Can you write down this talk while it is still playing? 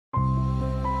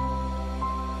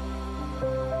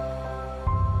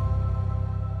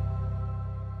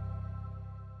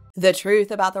The truth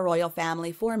about the royal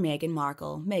family for Meghan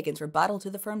Markle, Meghan's rebuttal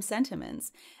to the firm's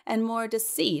sentiments, and more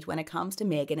deceit when it comes to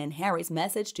Meghan and Harry's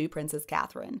message to Princess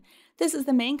Catherine. This is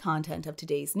the main content of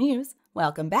today's news.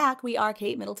 Welcome back. We are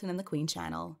Kate Middleton and the Queen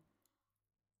Channel.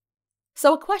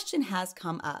 So a question has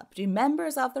come up. Do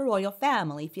members of the royal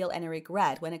family feel any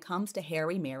regret when it comes to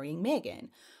Harry marrying Meghan?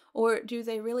 Or do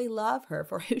they really love her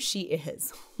for who she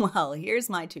is? Well, here's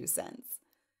my 2 cents.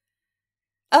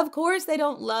 Of course, they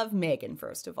don't love Meghan,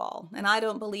 first of all, and I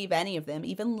don't believe any of them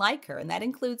even like her, and that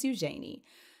includes Eugenie.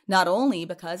 Not only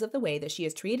because of the way that she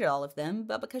has treated all of them,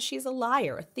 but because she's a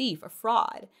liar, a thief, a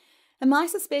fraud. And my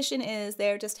suspicion is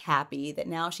they're just happy that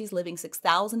now she's living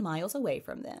 6,000 miles away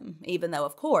from them, even though,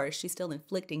 of course, she's still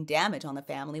inflicting damage on the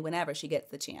family whenever she gets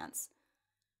the chance.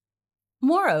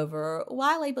 Moreover,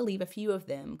 while I believe a few of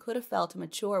them could have felt a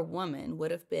mature woman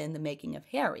would have been the making of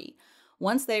Harry,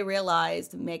 once they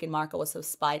realized Meghan Markle was so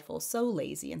spiteful, so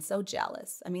lazy, and so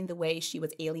jealous, the way she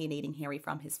was alienating Harry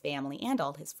from his family and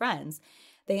all his friends,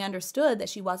 they understood that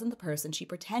she wasn't the person she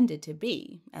pretended to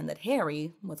be, and that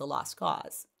Harry was a lost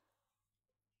cause.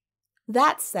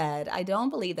 That said, I don't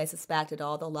believe they suspected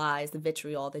all the lies, the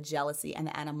vitriol, the jealousy, and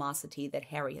the animosity that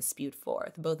Harry has spewed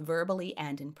forth, both verbally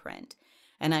and in print.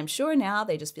 And I'm sure now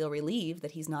they just feel relieved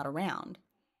that he's not around.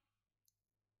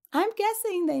 I'm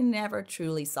guessing they never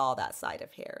truly saw that side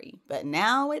of Harry, but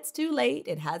now it's too late,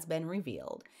 it has been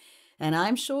revealed. And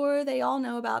I'm sure they all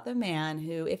know about the man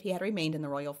who, if he had remained in the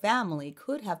royal family,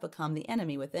 could have become the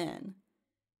enemy within.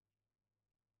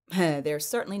 There's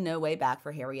certainly no way back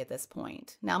for Harry at this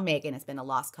point. Now Meghan has been a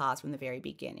lost cause from the very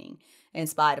beginning, in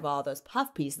spite of all those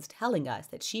puff pieces telling us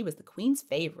that she was the Queen's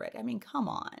favorite. Come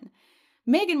on.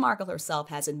 Meghan Markle herself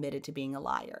has admitted to being a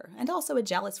liar, and also a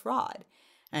jealous fraud.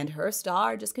 And her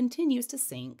star just continues to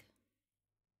sink.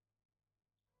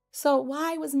 So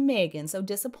why was Meghan so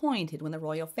disappointed when the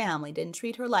royal family didn't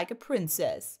treat her like a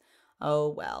princess? Oh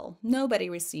well, nobody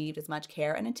received as much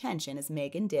care and attention as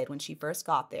Meghan did when she first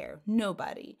got there.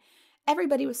 Nobody.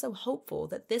 Everybody was so hopeful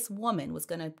that this woman was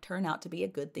going to turn out to be a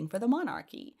good thing for the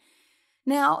monarchy.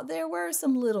 Now, there were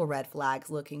some little red flags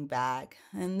looking back,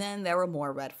 and then there were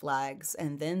more red flags,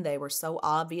 and then they were so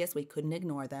obvious we couldn't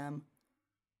ignore them.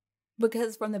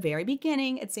 Because from the very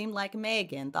beginning, it seemed like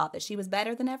Meghan thought that she was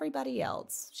better than everybody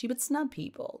else. She would snub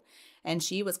people, and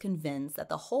she was convinced that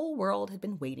the whole world had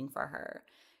been waiting for her.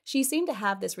 She seemed to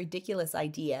have this ridiculous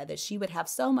idea that she would have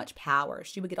so much power,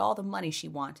 she would get all the money she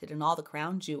wanted and all the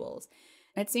crown jewels.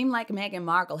 It seemed like Meghan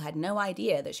Markle had no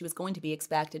idea that she was going to be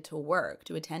expected to work,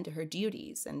 to attend to her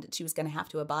duties, and that she was going to have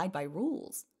to abide by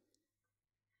rules.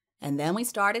 And then we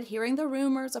started hearing the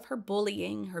rumors of her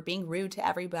bullying, her being rude to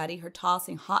everybody, her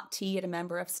tossing hot tea at a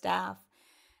member of staff.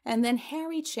 And then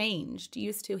Harry changed. He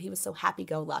was so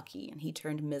happy-go-lucky, and he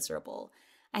turned miserable.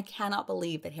 I cannot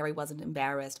believe that Harry wasn't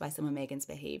embarrassed by some of Meghan's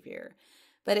behavior,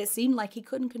 but it seemed like he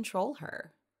couldn't control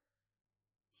her.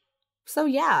 So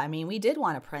yeah, we did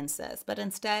want a princess, but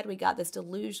instead we got this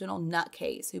delusional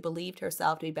nutcase who believed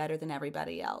herself to be better than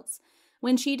everybody else.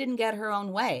 When she didn't get her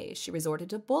own way, she resorted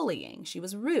to bullying, she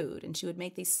was rude, and she would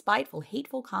make these spiteful,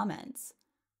 hateful comments.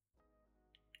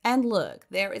 And look,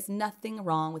 there is nothing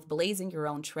wrong with blazing your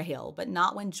own trail, but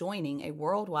not when joining a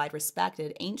worldwide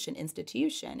respected ancient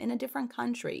institution in a different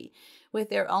country with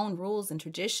their own rules and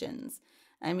traditions.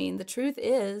 The truth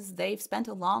is, they've spent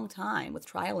a long time with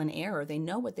trial and error. They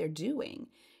know what they're doing.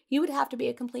 You would have to be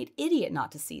a complete idiot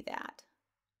not to see that.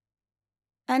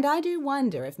 And I do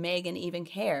wonder if Meghan even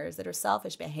cares that her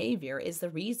selfish behavior is the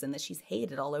reason that she's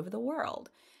hated all over the world.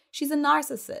 She's a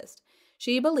narcissist.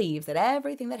 She believes that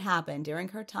everything that happened during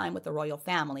her time with the royal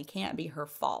family can't be her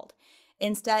fault.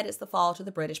 Instead, it's the fault of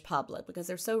the British public because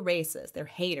they're so racist, they're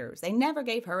haters. They never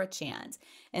gave her a chance,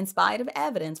 in spite of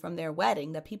evidence from their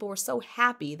wedding that people were so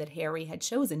happy that Harry had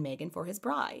chosen Meghan for his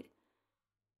bride.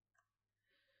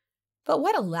 But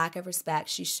what a lack of respect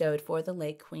she showed for the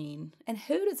late Queen. And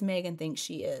who does Meghan think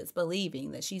she is, believing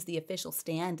that she's the official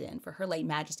stand-in for Her Late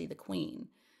Majesty the Queen?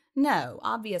 No,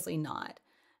 obviously not.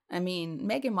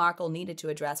 Meghan Markle needed to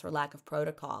address her lack of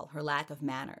protocol, her lack of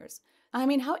manners.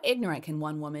 How ignorant can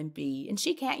one woman be? And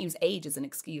she can't use age as an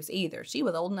excuse either. She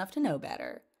was old enough to know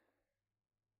better.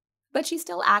 But she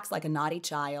still acts like a naughty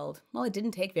child. Well, it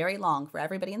didn't take very long for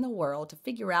everybody in the world to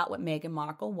figure out what Meghan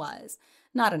Markle was.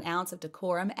 Not an ounce of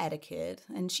decorum etiquette,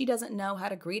 and she doesn't know how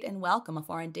to greet and welcome a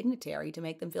foreign dignitary to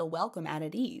make them feel welcome and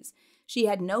at ease. She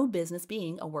had no business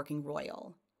being a working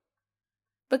royal.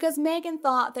 Because Meghan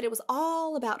thought that it was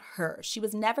all about her. She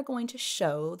was never going to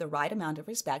show the right amount of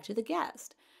respect to the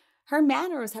guest. Her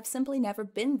manners have simply never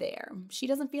been there. She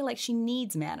doesn't feel like she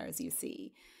needs manners, you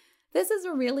see. This is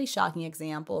a really shocking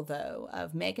example, though,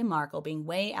 of Meghan Markle being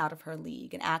way out of her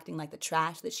league and acting like the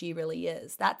trash that she really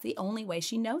is. That's the only way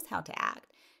she knows how to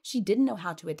act. She didn't know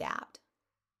how to adapt.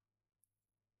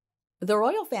 The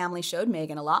royal family showed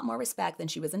Meghan a lot more respect than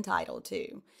she was entitled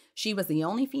to. She was the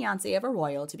only fiancée of a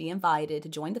royal to be invited to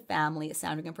join the family at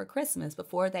Sandringham for Christmas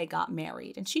before they got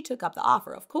married, and she took up the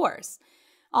offer, of course.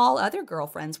 All other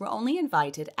girlfriends were only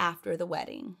invited after the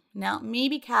wedding. Now,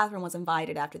 maybe Catherine was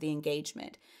invited after the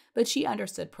engagement, but she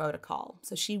understood protocol,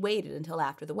 so she waited until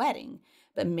after the wedding.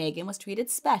 But Meghan was treated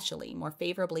specially, more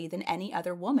favorably than any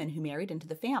other woman who married into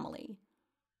the family.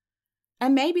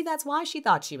 And maybe that's why she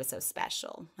thought she was so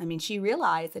special. I mean, she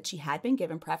realized that she had been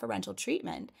given preferential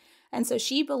treatment, and so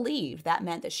she believed that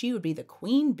meant that she would be the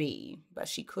queen bee, but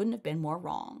she couldn't have been more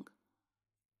wrong.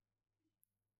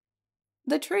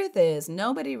 The truth is,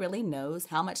 nobody really knows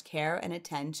how much care and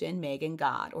attention Meghan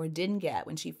got or didn't get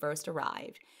when she first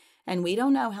arrived. And we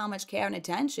don't know how much care and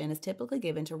attention is typically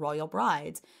given to royal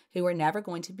brides who are never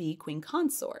going to be queen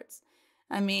consorts.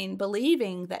 I mean,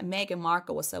 believing that Meghan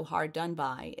Markle was so hard done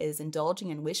by is indulging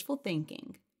in wishful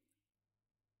thinking.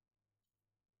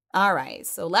 All right,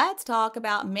 so let's talk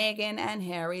about Meghan and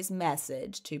Harry's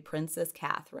message to Princess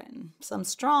Catherine. Some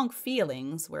strong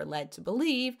feelings we're led to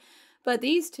believe, but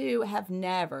these two have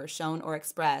never shown or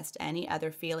expressed any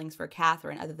other feelings for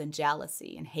Catherine other than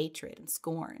jealousy and hatred and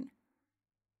scorn.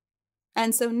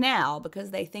 And so now,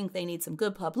 because they think they need some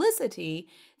good publicity,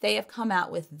 they have come out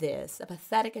with this, a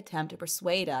pathetic attempt to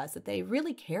persuade us that they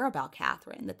really care about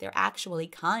Catherine, that they're actually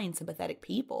kind, sympathetic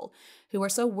people who are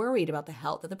so worried about the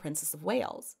health of the Princess of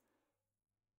Wales.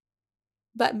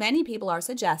 But many people are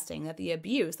suggesting that the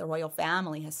abuse the royal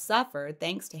family has suffered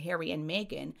thanks to Harry and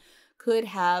Meghan could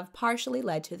have partially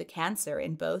led to the cancer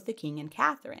in both the King and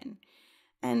Catherine.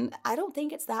 And I don't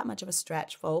think it's that much of a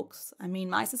stretch, folks. I mean,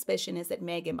 my suspicion is that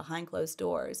Meghan, behind closed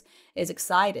doors, is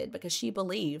excited because she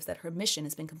believes that her mission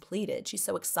has been completed. She's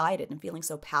so excited and feeling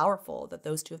so powerful that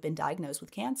those two have been diagnosed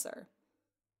with cancer.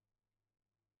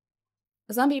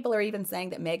 Some people are even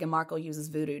saying that Meghan Markle uses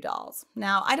voodoo dolls.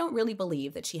 Now, I don't really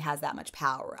believe that she has that much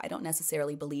power. I don't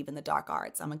necessarily believe in the dark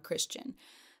arts. I'm a Christian.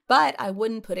 But I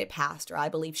wouldn't put it past her. I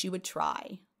believe she would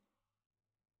try.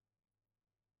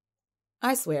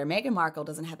 I swear, Meghan Markle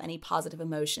doesn't have any positive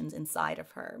emotions inside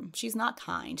of her. She's not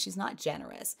kind. She's not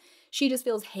generous. She just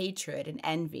feels hatred and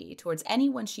envy towards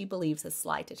anyone she believes has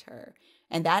slighted her.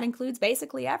 And that includes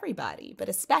basically everybody, but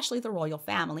especially the royal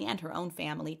family and her own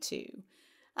family too.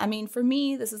 I mean, for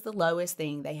me, this is the lowest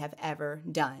thing they have ever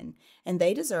done, and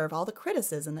they deserve all the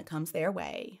criticism that comes their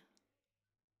way.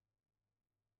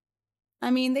 I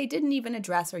mean, they didn't even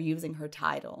address her using her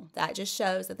title. That just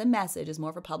shows that the message is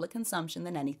more for public consumption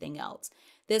than anything else.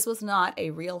 This was not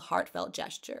a real heartfelt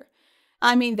gesture.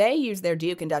 I mean, they use their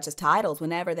Duke and Duchess titles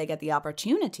whenever they get the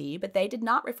opportunity, but they did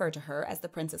not refer to her as the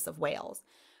Princess of Wales.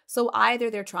 So either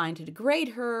they're trying to degrade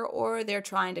her or they're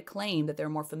trying to claim that they're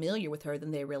more familiar with her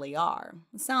than they really are.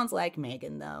 It sounds like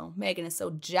Meghan, though. Meghan is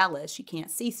so jealous she can't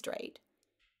see straight.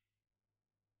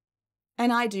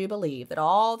 And I do believe that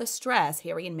all the stress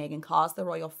Harry and Meghan caused the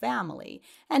royal family,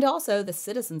 and also the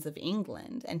citizens of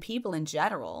England and people in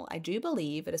general, I do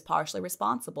believe it is partially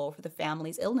responsible for the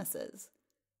family's illnesses.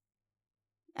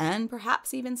 And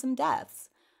perhaps even some deaths.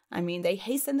 I mean, they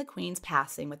hastened the Queen's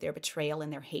passing with their betrayal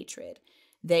and their hatred.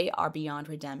 They are beyond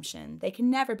redemption. They can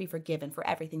never be forgiven for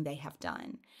everything they have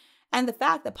done. And the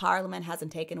fact that Parliament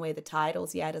hasn't taken away the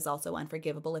titles yet is also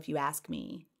unforgivable if you ask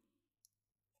me.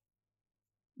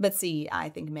 But see, I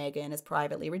think Meghan is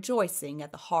privately rejoicing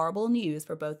at the horrible news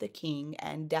for both the King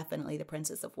and definitely the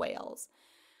Princess of Wales.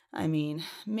 I mean,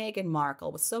 Meghan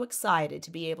Markle was so excited to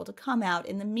be able to come out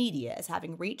in the media as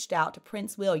having reached out to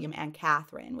Prince William and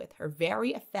Catherine with her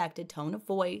very affected tone of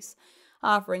voice,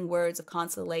 offering words of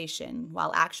consolation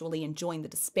while actually enjoying the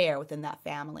despair within that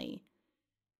family.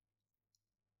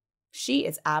 She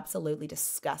is absolutely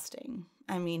disgusting.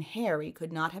 I mean, Harry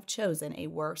could not have chosen a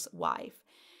worse wife.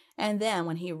 And then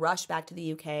when he rushed back to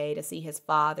the UK to see his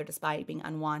father despite being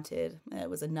unwanted, it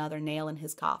was another nail in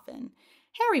his coffin.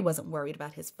 Harry wasn't worried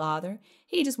about his father.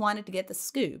 He just wanted to get the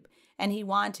scoop, and he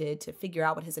wanted to figure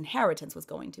out what his inheritance was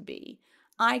going to be.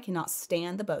 I cannot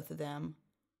stand the both of them.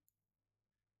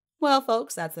 Well,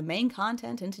 folks, that's the main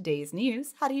content in today's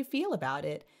news. How do you feel about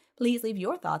it? Please leave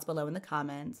your thoughts below in the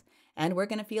comments. And we're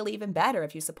going to feel even better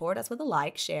if you support us with a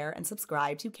like, share, and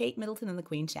subscribe to Kate Middleton and the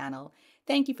Queen channel.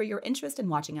 Thank you for your interest in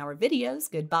watching our videos.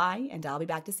 Goodbye, and I'll be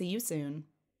back to see you soon.